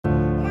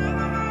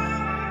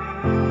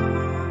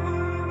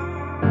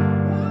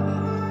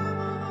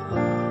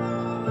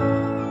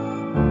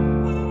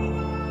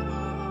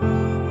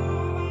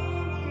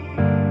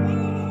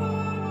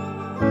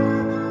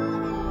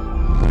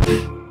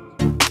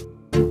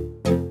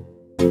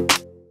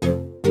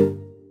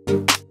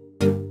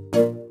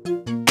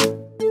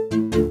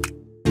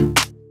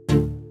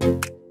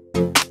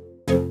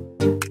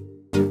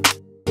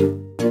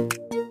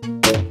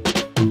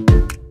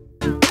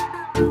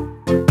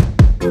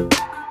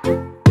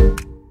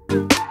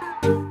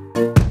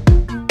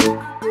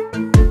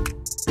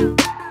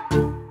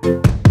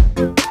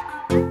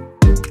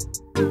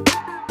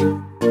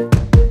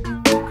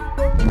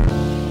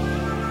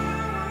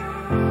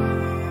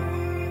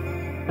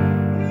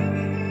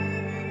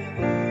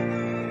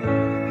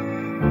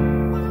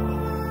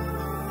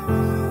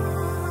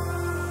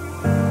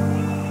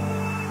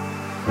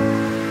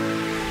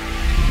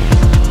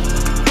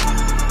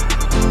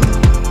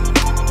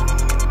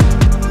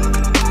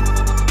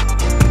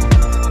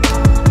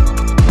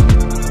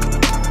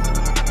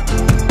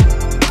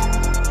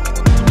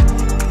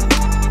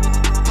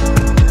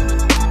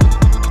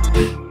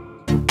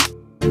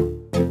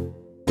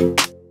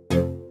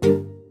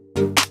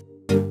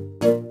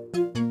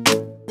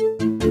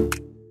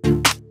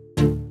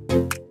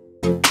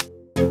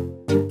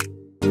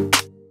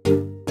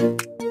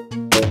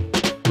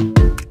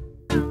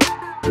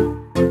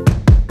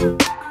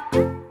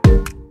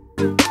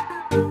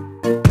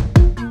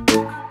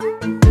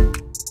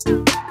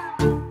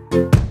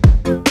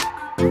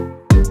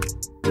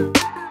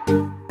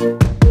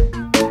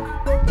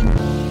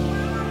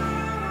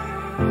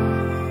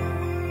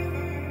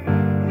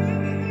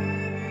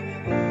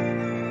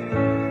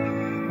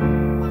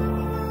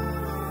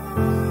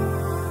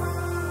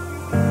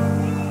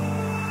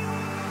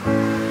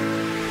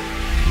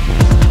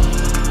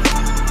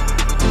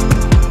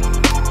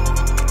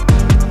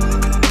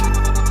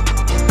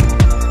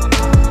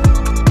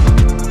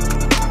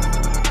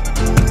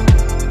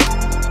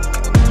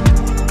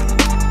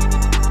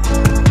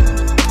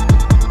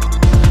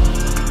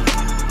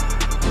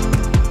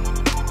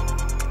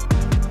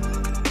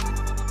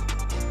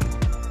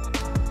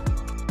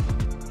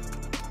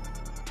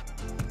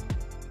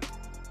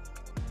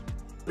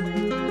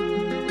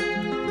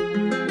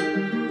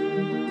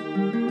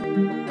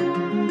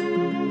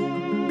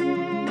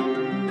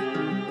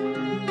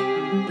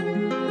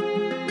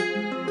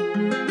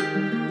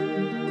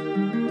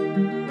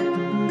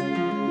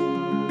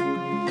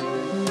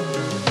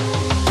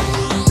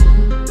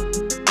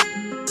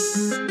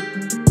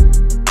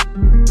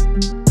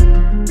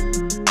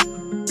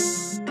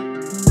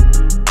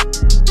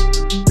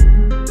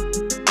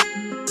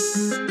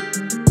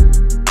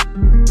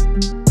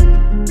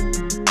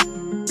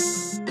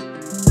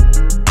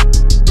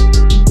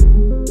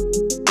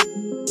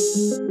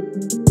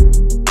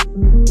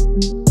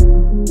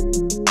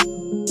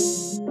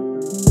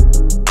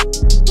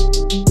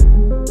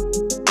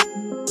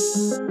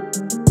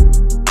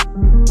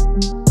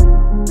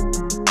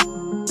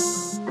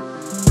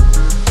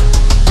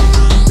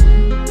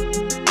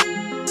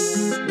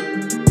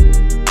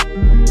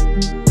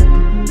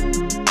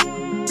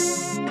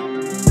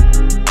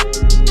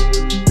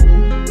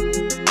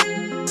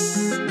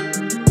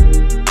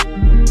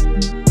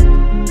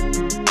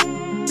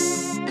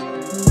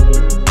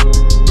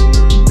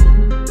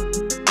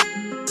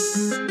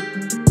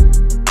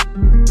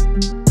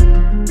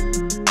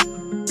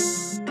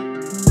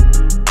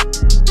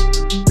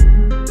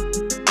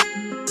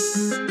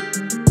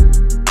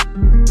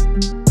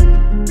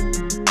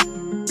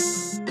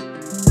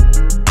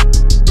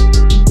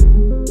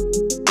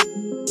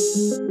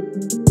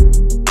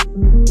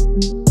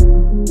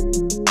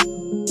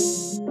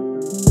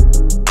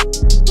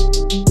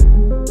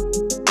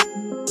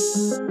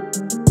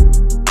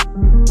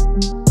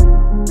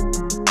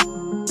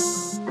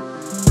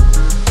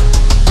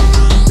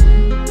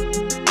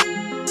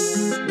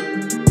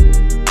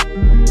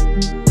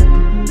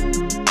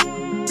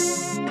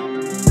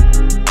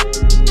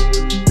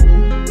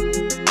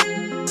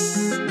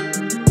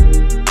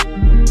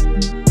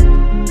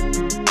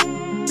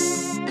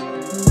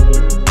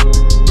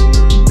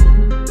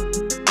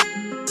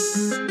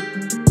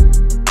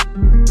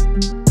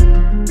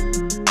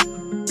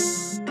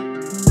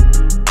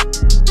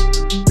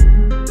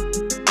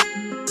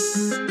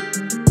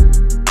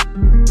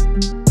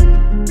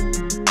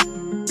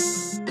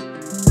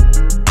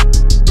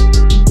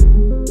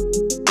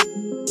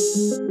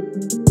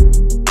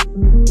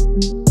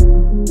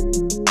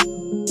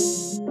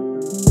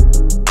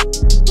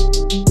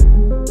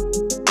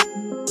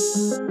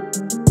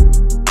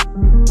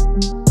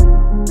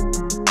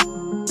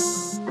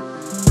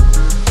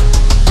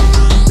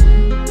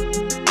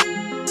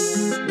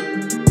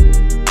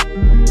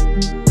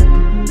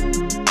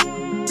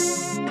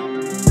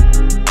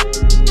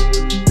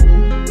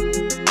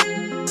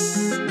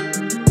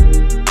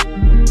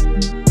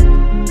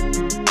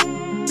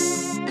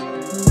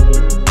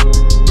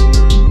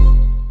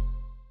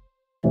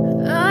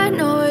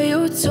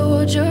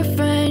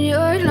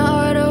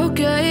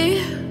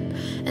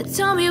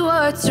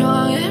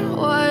wrong and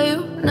why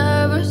you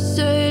never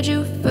said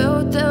you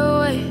felt that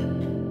way.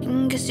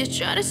 And guess you're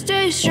trying to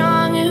stay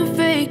strong and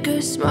fake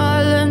a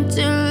smile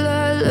until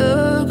I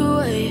look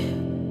away.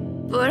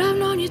 But I've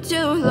known you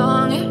too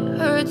long, it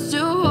hurts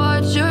to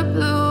watch your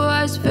blue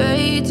eyes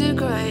fade to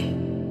gray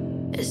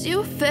as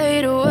you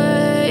fade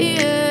away,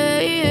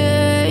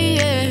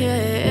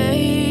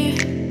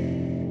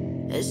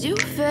 as you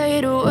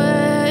fade away.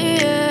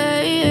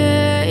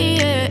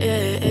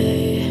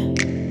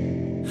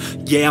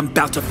 Yeah, I'm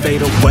about to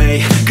fade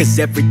away, cause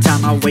every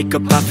time I wake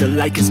up I feel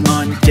like it's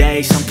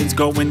Monday. Something's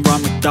going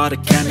wrong with all the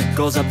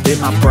chemicals up in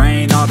my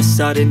brain. All of a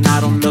sudden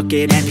I don't look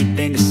at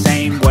anything the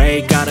same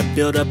way. Gotta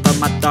build up of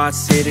my thoughts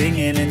sitting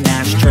in an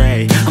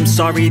ashtray. I'm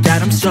sorry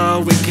that I'm so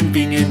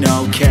inconvenient,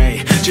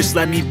 okay. Just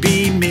let me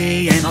be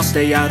me and I'll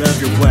stay out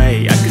of your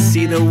way. I can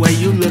see the way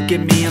you look at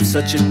me, I'm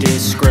such a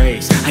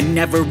disgrace. I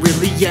never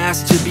really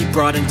asked to be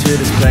brought into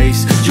this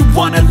place. You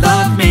wanna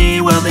love me?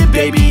 Well then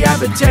baby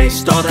have a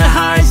taste. All the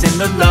highs and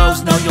the lows,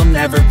 no, you'll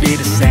never be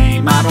the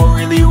same. I don't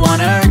really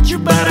wanna hurt you,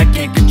 but I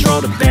can't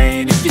control the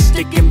pain. If you're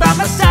sticking by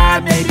my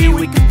side, maybe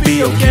we could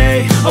be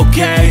okay.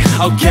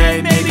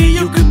 Okay, maybe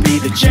you could be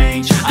the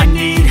change I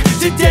need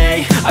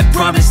today. I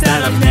promise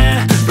that I've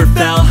never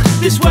felt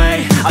this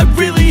way. I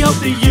really hope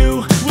that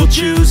you will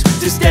choose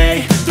to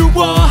stay through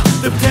all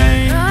the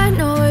pain. I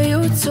know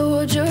you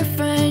told your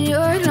friend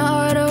you're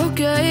not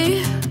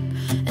okay,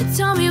 and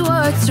tell me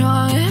what's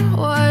wrong and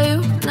why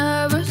you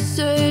never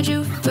said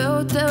you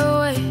felt that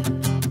way.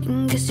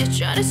 Guess you're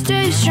trying to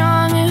stay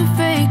strong and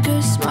fake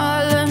a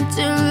smile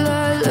until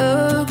I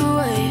look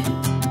away.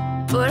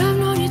 But I've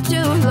known you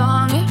too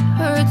long, it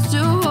hurts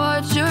to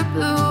watch your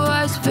blue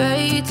eyes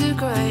fade to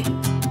gray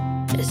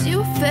as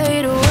you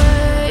fade away.